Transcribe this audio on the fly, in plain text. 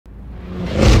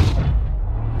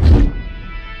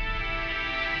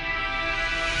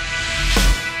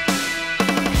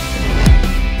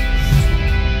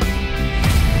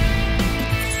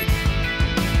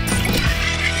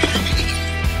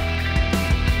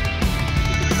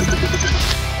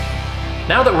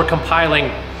Now that we're compiling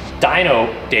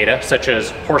dyno data, such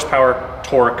as horsepower,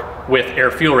 torque, with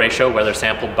air-fuel ratio, whether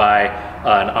sampled by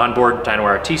an onboard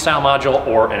DWRT style module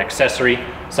or an accessory,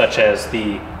 such as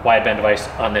the wideband device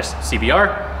on this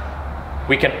CBR,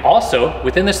 we can also,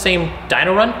 within the same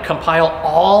dyno run, compile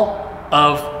all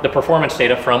of the performance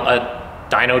data from a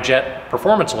Dynojet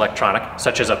performance electronic,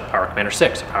 such as a Power Commander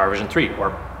 6, a Power Vision 3, or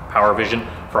Power Vision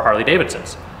for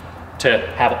Harley-Davidsons, to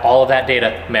have all of that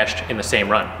data meshed in the same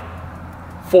run.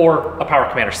 For a Power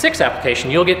Commander 6 application,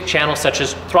 you'll get channels such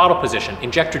as throttle position,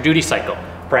 injector duty cycle,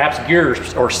 perhaps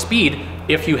gears or speed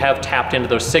if you have tapped into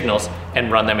those signals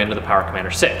and run them into the Power Commander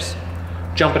 6.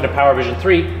 Jump into Power Vision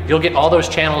 3, you'll get all those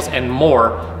channels and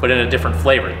more, but in a different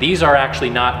flavor. These are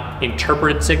actually not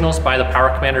interpreted signals by the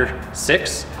Power Commander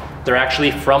 6. They're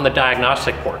actually from the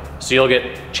diagnostic port. So you'll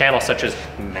get channels such as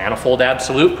manifold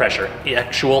absolute pressure,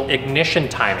 actual ignition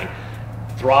timing,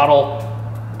 throttle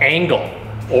angle,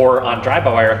 or on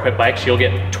drive-by-wire equipped bikes, you'll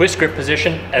get twist grip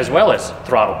position as well as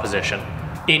throttle position.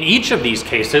 In each of these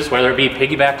cases, whether it be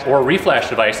piggyback or reflash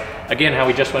device, again, how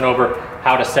we just went over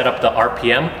how to set up the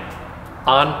RPM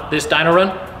on this dyno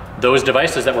run, those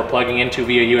devices that we're plugging into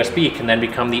via USB can then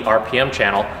become the RPM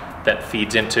channel that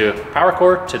feeds into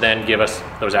PowerCore to then give us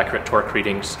those accurate torque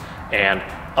readings and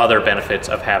other benefits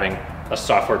of having a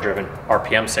software-driven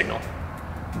RPM signal.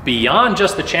 Beyond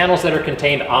just the channels that are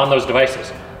contained on those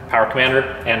devices, Power Commander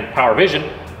and Power Vision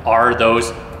are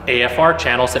those AFR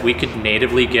channels that we could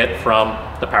natively get from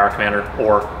the Power Commander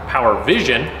or Power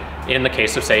Vision in the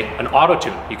case of, say, an auto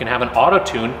tune. You can have an auto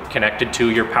tune connected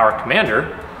to your Power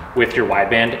Commander with your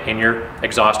wideband and your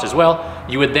exhaust as well.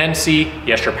 You would then see,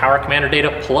 yes, your Power Commander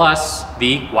data plus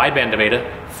the wideband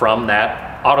data from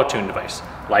that auto tune device.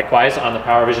 Likewise, on the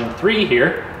Power Vision 3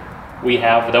 here, we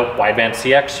have the wideband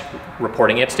CX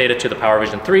reporting its data to the Power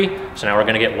Vision 3. So now we're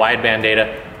gonna get wideband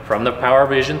data from the Power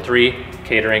Vision 3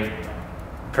 catering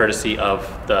courtesy of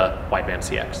the wideband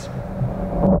CX.